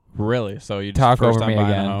 Really? So you just Talk first over time me buying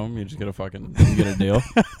again. a home, you just get a deal.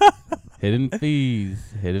 Hidden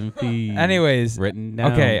fees. Hidden fees. Anyways, written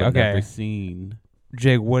down, okay, but okay. never seen.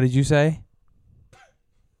 Jake, what did you say?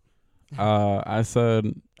 I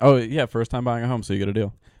said, oh yeah, first time buying a home, so you get a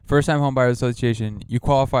deal. First time Home Buyers Association, you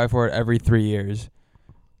qualify for it every 3 years.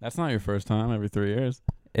 That's not your first time every 3 years.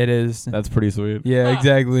 It is. That's pretty sweet. Yeah,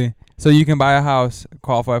 exactly. So you can buy a house,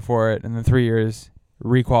 qualify for it, and then 3 years,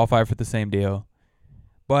 re-qualify for the same deal.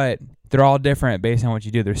 But they're all different based on what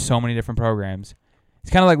you do. There's so many different programs. It's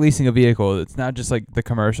kind of like leasing a vehicle. It's not just like the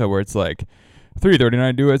commercial where it's like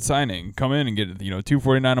 $339 due at signing. Come in and get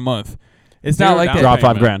 $249 a month. It's not Zero like down that. Drop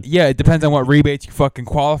payment. $5,000. Yeah, it depends on what rebates you fucking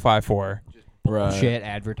qualify for. Right. Shit,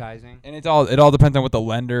 advertising. And it all depends on what the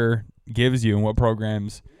lender gives you and what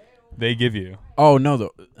programs they give you. Oh no,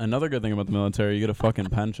 another good thing about the military, you get a fucking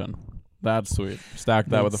pension. That's sweet. Stack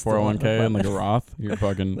that with a That's still 401k and like a Roth. You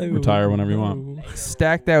fucking retire whenever you want.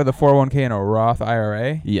 Stack that with a 401k and a Roth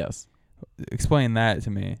IRA. Yes. Explain that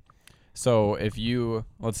to me. So if you,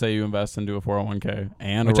 let's say you invest into a 401k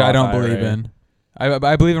and Which a Roth I don't IRA, believe in.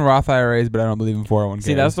 I believe in Roth IRAs, but I don't believe in 401ks.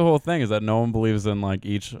 See, that's the whole thing, is that no one believes in like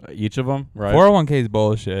each of them, right? 401k is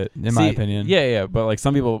bullshit, in my See, opinion. Yeah, but like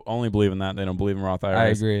some people only believe in that. They don't believe in Roth IRAs. I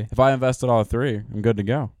agree. If I invested all three, I'm good to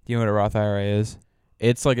go. Do you know what a Roth IRA is?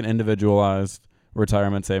 It's like an individualized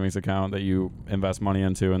retirement savings account that you invest money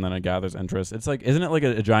into, and then it gathers interest. It's like, isn't it like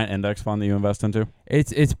a giant index fund that you invest into?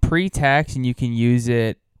 It's pre-tax, and you can use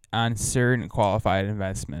it on certain qualified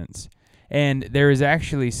investments. And there is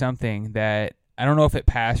actually something that, I don't know if it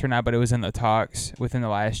passed or not, but it was in the talks within the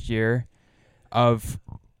last year of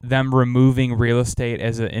them removing real estate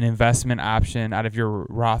as an investment option out of your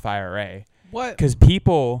Roth IRA. What? Because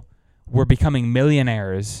people were becoming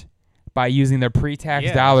millionaires by using their pre-tax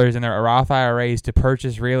Yeah. dollars in their Roth IRAs to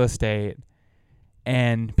purchase real estate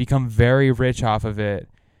and become very rich off of it.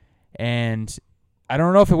 And I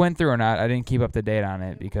don't know if it went through or not. I didn't keep up to date on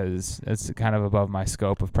it because it's kind of above my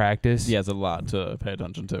scope of practice. Yeah, it's a lot to pay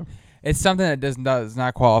attention to. It's something that does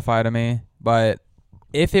not qualify to me. But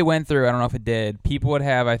if it went through, I don't know if it did, people would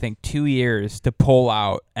have, I think, 2 years to pull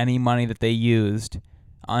out any money that they used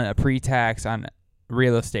on a pre-tax on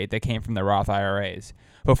real estate that came from the Roth IRAs.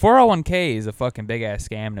 But 401k is a fucking big-ass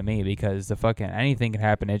scam to me because the fucking anything can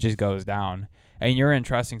happen. It just goes down. And you're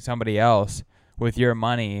entrusting somebody else with your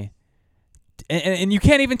money. And you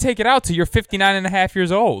can't even take it out till you're 59 and a half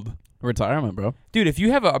years old. Retirement, bro. Dude, if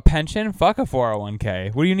you have a pension, fuck a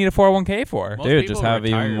 401k. What do you need a 401k for? Most Dude, people just have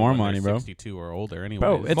even retire more when money, they're bro. 62 or older, anyway.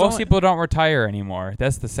 Bro, it's Most only- people don't retire anymore.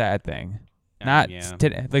 That's the sad thing.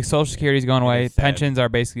 Like Social Security's going It away. is sad. Pensions are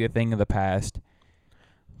basically a thing of the past.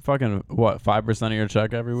 Fucking, what, 5% of your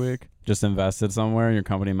check every week? Just invested somewhere and your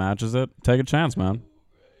company matches it? Take a chance, man.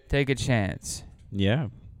 Take a chance. Yeah.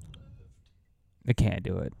 I can't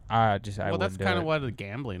do it. I Well, that's wouldn't do kind it. of what the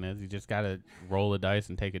gambling is. You just got to roll the dice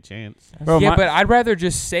and take a chance. Bro, yeah, my- but I'd rather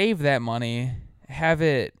just save that money, have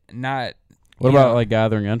it not. What you about, know- like,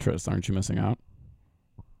 gathering interest? Aren't you missing out?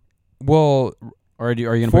 Well, Or are you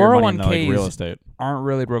going to put your money into, like, 401ks real estate? aren't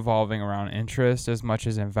really revolving around interest as much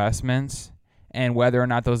as investments, and whether or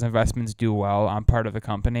not those investments do well on part of the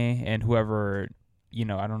company, and whoever,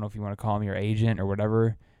 I don't know if you want to call them your agent or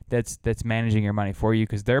whatever, that's managing your money for you,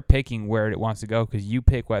 because they're picking where it wants to go, because you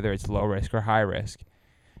pick whether it's low risk or high risk.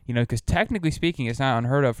 Because technically speaking, it's not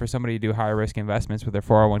unheard of for somebody to do high risk investments with their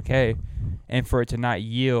 401k and for it to not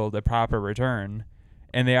yield a proper return,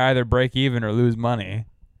 and they either break even or lose money.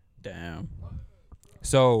 Damn.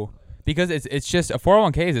 So, because it's just a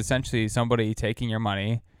 401k is essentially somebody taking your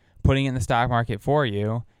money, putting it in the stock market for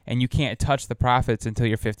you, and you can't touch the profits until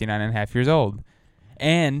you're 59 and a half years old.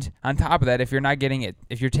 And on top of that, if you're not getting it,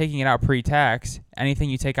 if you're taking it out pre-tax, anything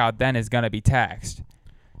you take out then is going to be taxed.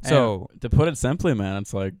 So, And to put it simply, man,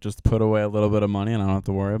 it's like just put away a little bit of money and I don't have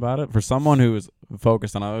to worry about it. For someone who's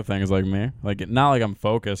focused on other things like me, like not like I'm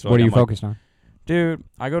focused. What like are you I'm like, focused on? Dude,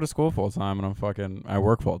 I go to school full time and I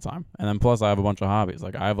work full time. And then plus I have a bunch of hobbies.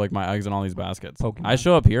 Like I have like my eggs in all these baskets. Pokemon. I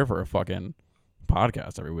show up here for a fucking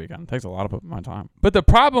podcast every weekend. It takes a lot of my time. but the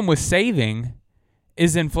problem with saving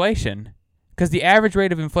is inflation. Because the average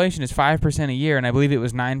rate of inflation is 5% a year, and I believe it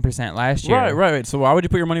was 9% last year. Right. So why would you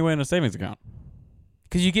put your money away in a savings account?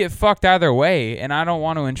 Because you get fucked either way, and I don't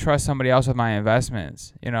want to entrust somebody else with my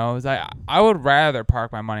investments. It's like I would rather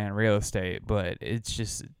park my money on real estate, but it's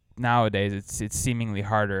just nowadays it's seemingly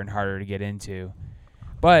harder and harder to get into.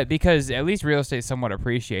 But because at least real estate somewhat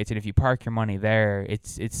appreciates it, if you park your money there,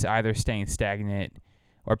 it's either staying stagnant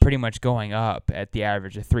or pretty much going up at the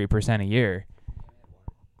average of 3% a year.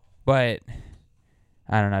 But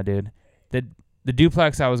I don't know, dude. The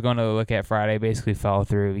duplex I was going to look at Friday basically fell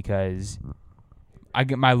through because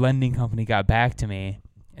my lending company got back to me,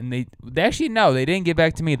 and they actually no, they didn't get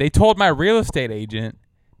back to me. They told my real estate agent.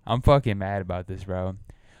 I'm fucking mad about this, bro.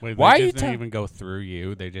 Wait, Why they you just didn't tell- even go through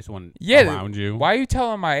you? They just went Yeah, around you? Why are you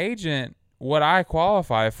telling my agent what I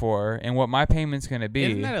qualify for and what my payment's gonna be?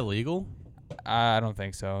 Isn't that illegal? I don't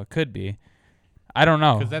think so. It could be. I don't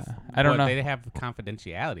know. Because that's I don't know. They have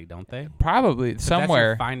confidentiality, don't they? Probably 'Cause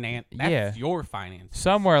somewhere. That's your finance.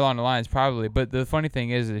 Somewhere along the lines, probably. But the funny thing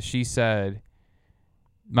is she said,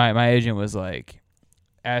 my agent was like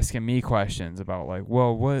asking me questions about like,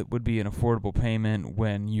 well, what would be an affordable payment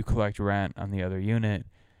when you collect rent on the other unit?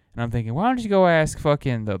 And I'm thinking, why don't you go ask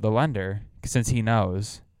fucking the lender, since he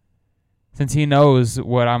knows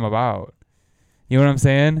what I'm about. You know what I'm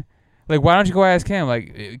saying? Like, why don't you go ask him?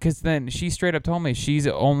 Like, because then she straight up told me she's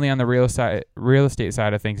only on the real estate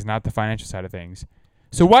side of things, not the financial side of things.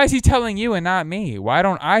 So why is he telling you and not me? Why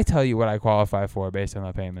don't I tell you what I qualify for based on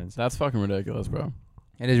the payments? That's fucking ridiculous, bro.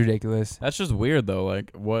 It is ridiculous. That's just weird though.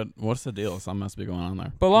 Like what's the deal? Something must be going on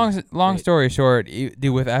there. But long story short, dude,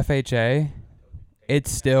 with FHA, it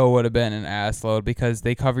still would have been an ass load because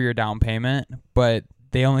they cover your down payment, but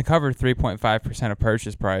they only covered 3.5% of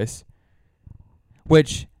purchase price,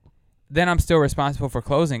 which then I'm still responsible for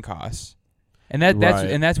closing costs. And that's Right.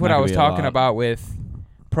 what That I could was be a talking lot. about with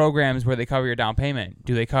programs where they cover your down payment.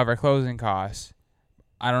 Do they cover closing costs?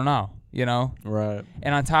 I don't know, Right.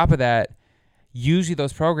 And on top of that, usually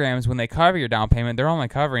those programs, when they cover your down payment, they're only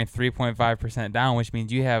covering 3.5% down, which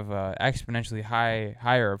means you have exponentially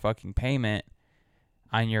higher fucking payment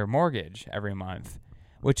on your mortgage every month,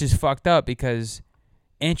 which is fucked up because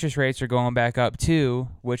interest rates are going back up too,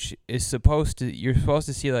 which is you're supposed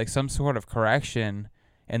to see like some sort of correction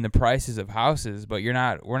in the prices of houses, but we're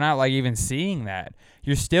not like even seeing that.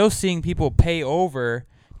 You're still seeing people pay over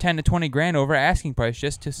 10 to 20 grand over asking price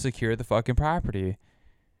just to secure the fucking property.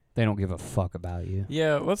 They don't give a fuck about you.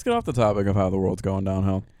 Yeah, let's get off the topic of how the world's going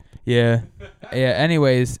downhill. Yeah.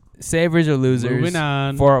 Anyways, savers or losers. Moving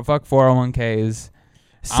on. Fuck 401ks.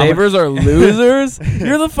 Savers are losers?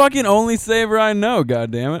 You're the fucking only saver I know,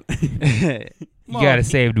 goddammit. You gotta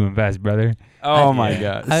save to invest, brother. Oh my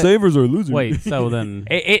god. Savers are losers. Wait, so then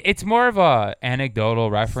It's more of a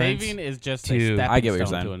anecdotal reference. saving is just to- a stepping I get what you're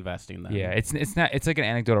stone saying. to investing. Then Yeah, it's not. It's like an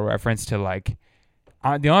anecdotal reference to like.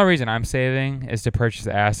 The only reason I'm saving is to purchase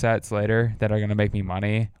assets later that are going to make me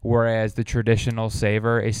money, whereas the traditional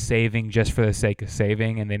saver is saving just for the sake of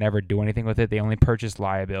saving, and they never do anything with it. They only purchase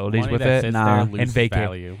liabilities money with that it. sits Nah. there And loses vacate.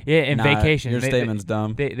 value. Yeah, and Nah, vacations. Your They- statement's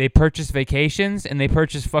dumb. They purchase vacations and they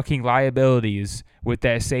purchase fucking liabilities with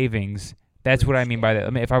that savings. That's what I mean by that. I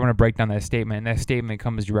mean, if I want to break down that statement, and that statement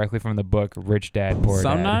comes directly from the book Rich Dad Poor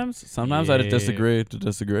Dad. Sometimes I Yeah. disagree to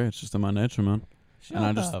disagree. It's just in my nature, man. And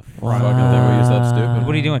I just Shut fucking the Wow. think what you said stupid.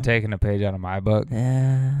 What are you doing taking a page out of my book?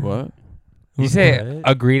 Yeah. What? You say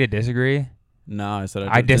agree to disagree? No, I said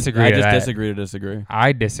I disagree I to just that. disagree to disagree.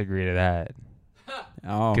 I disagree to that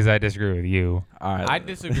Oh, because I disagree with you. all right. I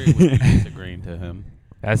disagree with you disagreeing to him.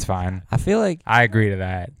 That's fine. I feel like I agree to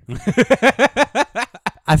that.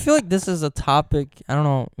 I feel like this is a topic. I don't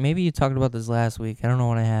know. Maybe you talked about this last week. I don't know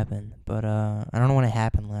when it happened, but I don't know when it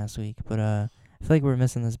happened last week. But I feel like we're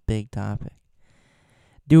missing this big topic.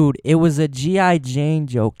 Dude, it was a G.I. Jane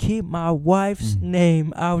joke. Keep my wife's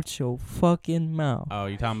name out your fucking mouth. Oh,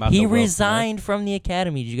 you talking about He the Will resigned from the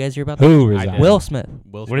academy. Did you guys hear about that? Who I resigned? did. Will Smith. Smith?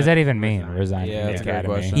 Will What does Smith that even mean? resigned. Resign Yeah, from the that's a good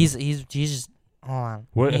academy. question. He's just hold on.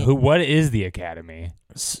 What? He- Who? What is the academy?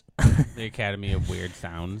 The Academy of Weird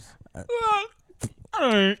Sounds.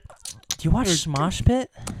 Do you watch Smosh Pit?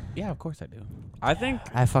 Yeah, of course I do. I think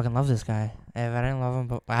I fucking love this guy. If I didn't love him,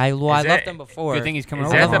 but I Is loved that- him before. Good thing he's coming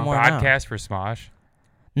Is over. I love that him the more now. podcast for Smosh?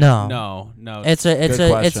 No, No. It's a Good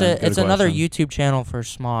question, good it's another question. YouTube channel for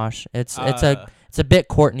Smosh. It's Uh, a bit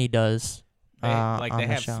Courtney does. like on they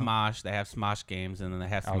the have show. Smosh, they have Smosh games, and then they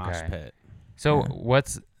have Smosh Okay. Pit. So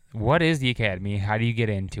Yeah. what is the academy? How do you get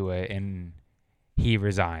into it? And he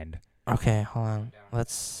resigned. Okay, hold on.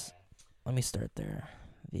 Let me start there.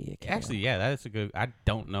 The academy. Actually, yeah, that is a good. I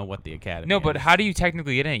don't know what the Academy. No, but is. how do you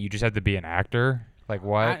technically get in it? You just have to be an actor. Like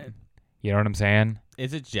what? You know what I'm saying?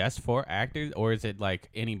 Is it just for actors, or is it like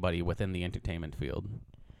anybody within the entertainment field?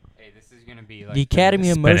 Hey, this is gonna be like The Academy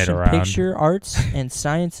of spin it Motion around. Picture Arts and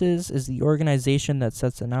Sciences is the organization that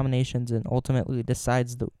sets the nominations and ultimately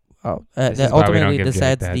decides This is why we don't give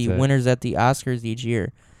Jake that the set. winners at the Oscars each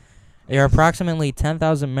year. There are approximately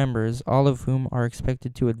 10,000 members, all of whom are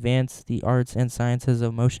expected to advance the arts and sciences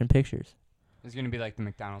of motion pictures. It's gonna be like the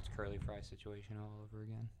McDonald's curly fry situation all over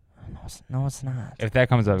again. No, it's not. If that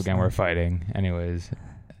comes up again, we're fighting. Anyways,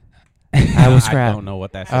 I will I scrap. don't know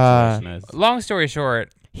what that Uh, situation is. long story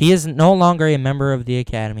short, He is no longer a member of the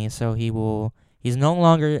Academy, so he's no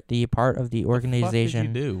longer the part of the organization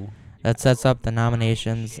What the fuck did you do? that sets up the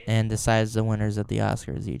nominations and decides the winners of the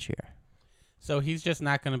Oscars each year. So he's just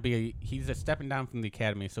not going to be. He's just stepping down from the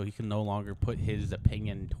Academy, so he can no longer put his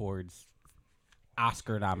opinion towards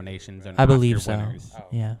Oscar nominations and I believe Oscar so. winners.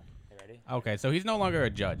 Yeah. Okay, so he's no longer a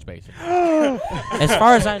judge, basically. As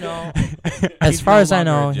far as I know, He's no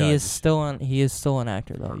longer a he judge. is still an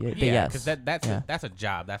actor though. But Yeah, yes. because that's Yeah. that's a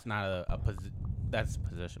job. That's not a that's a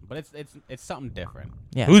position, but it's something different.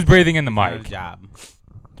 Yeah. who's breathing in the It's not a mic? job. It's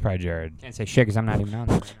probably Jared. Can't say shit because I'm not even on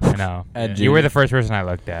there. I know. Ed You were Gein. the first person I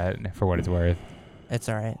looked at, for what it's worth. It's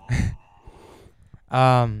all right.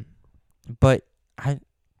 But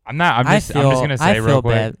I'm not. I'm I just. feel I'm just gonna say I real feel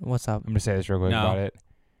quick. bad. What's up? I'm gonna say this real quick No. about it.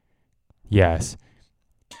 Yes.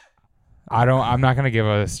 I'm not gonna give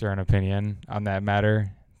a stern opinion on that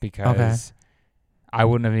matter because I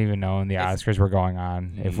wouldn't have even known the It's- Oscars were going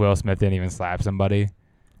on if Will Smith didn't even slap somebody.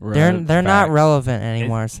 They're not facts. relevant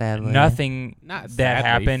anymore, sadly. Nothing Not that sadly,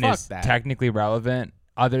 happened fuck is that. technically relevant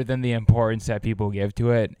other than the importance that people give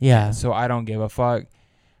to it. Yeah. So I don't give a fuck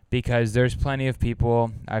because there's plenty of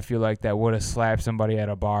people I feel like that would have slapped somebody at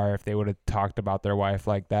a bar if they would have talked about their wife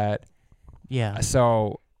like that. Yeah.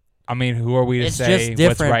 So, I mean, who are we to It's say just different.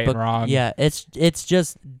 what's right but and wrong? Yeah, it's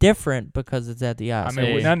just different because it's at the Oscars. I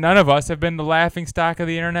mean, Hey. none of us have been the laughing stock of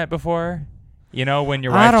the internet before. You know, when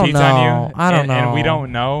your I wife don't cheats on know. you. I don't and we know.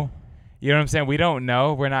 don't know. You know what I'm saying? We don't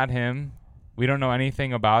know. We're not him. We don't know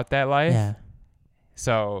anything about that life. yeah.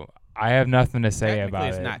 So I have nothing to say Technically, about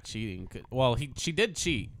it's it. not cheating. Well, she did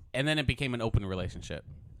cheat, and then it became an open relationship.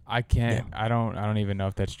 I can't. I don't even know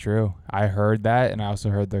if that's true. I heard that, and I also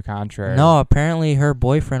heard the contrary. No, apparently her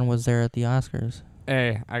boyfriend was there at the Oscars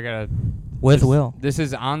Hey, I gotta. with this- Will. This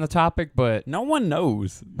is on the topic, but No one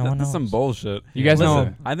knows. No one That's some knows. bullshit. You guys Listen,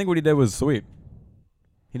 know- I think what he did was sweet.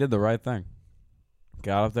 He did the right thing.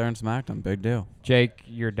 Got up there and smacked him. Big deal. Jake,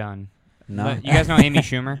 you're done. No. But you guys know Amy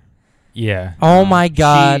Schumer? Yeah. Oh my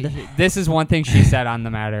God. This is one thing she said on the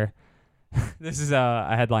matter. This is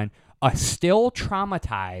a headline. A still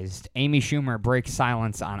traumatized Amy Schumer breaks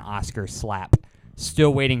silence on Oscar slap.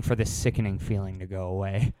 Still waiting for the sickening feeling to go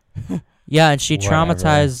away. Yeah, and she Whatever.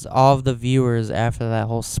 traumatized all of the viewers after that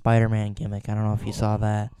whole Spider-Man gimmick. I don't know if you saw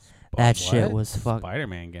that. That shit What? was fuck.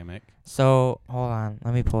 Spider-Man gimmick. So hold on,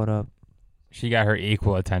 let me pull it up. She got her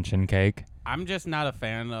equal attention cake. I'm just not a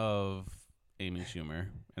fan of Amy Schumer,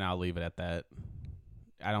 and I'll leave it at that.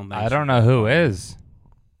 I don't think. I don't know who is.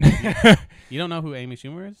 You don't know who Amy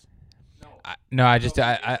Schumer is? No, I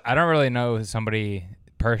don't really know somebody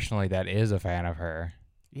personally that is a fan of her.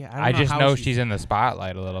 Yeah, I just know she's in the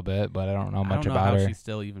spotlight a little bit, but I don't know much about her. She's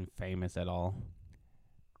still even famous at all.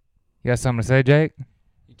 You got something to say, Jake?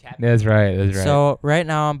 That's right. That's right. So right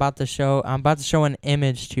now I'm about to show an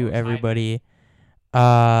image to everybody.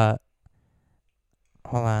 Hold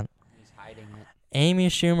on. He's hiding it. Amy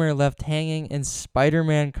Schumer left hanging in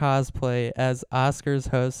Spider-Man cosplay as Oscars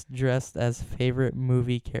host dressed as favorite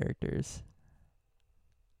movie characters.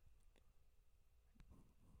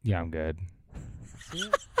 Yeah, I'm good.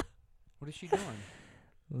 What is she doing?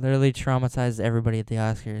 Literally traumatized everybody at the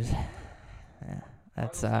Oscars. Yeah,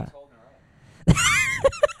 that's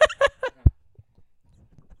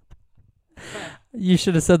You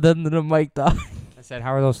should have said that into the mic, dog. I said,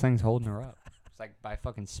 how are those things holding her up? It's like by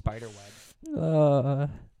fucking spider web.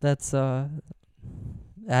 That's I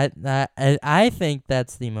think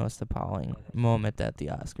that's the most appalling moment at the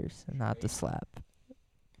Oscars, not the slap.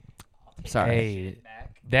 Sorry. Hey,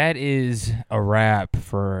 that is a wrap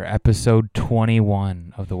for episode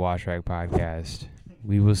 21 of the Watch Rag Podcast.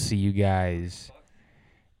 We will see you guys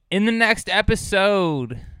in the next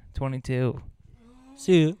episode, 22.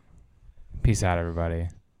 See you. Peace out, everybody.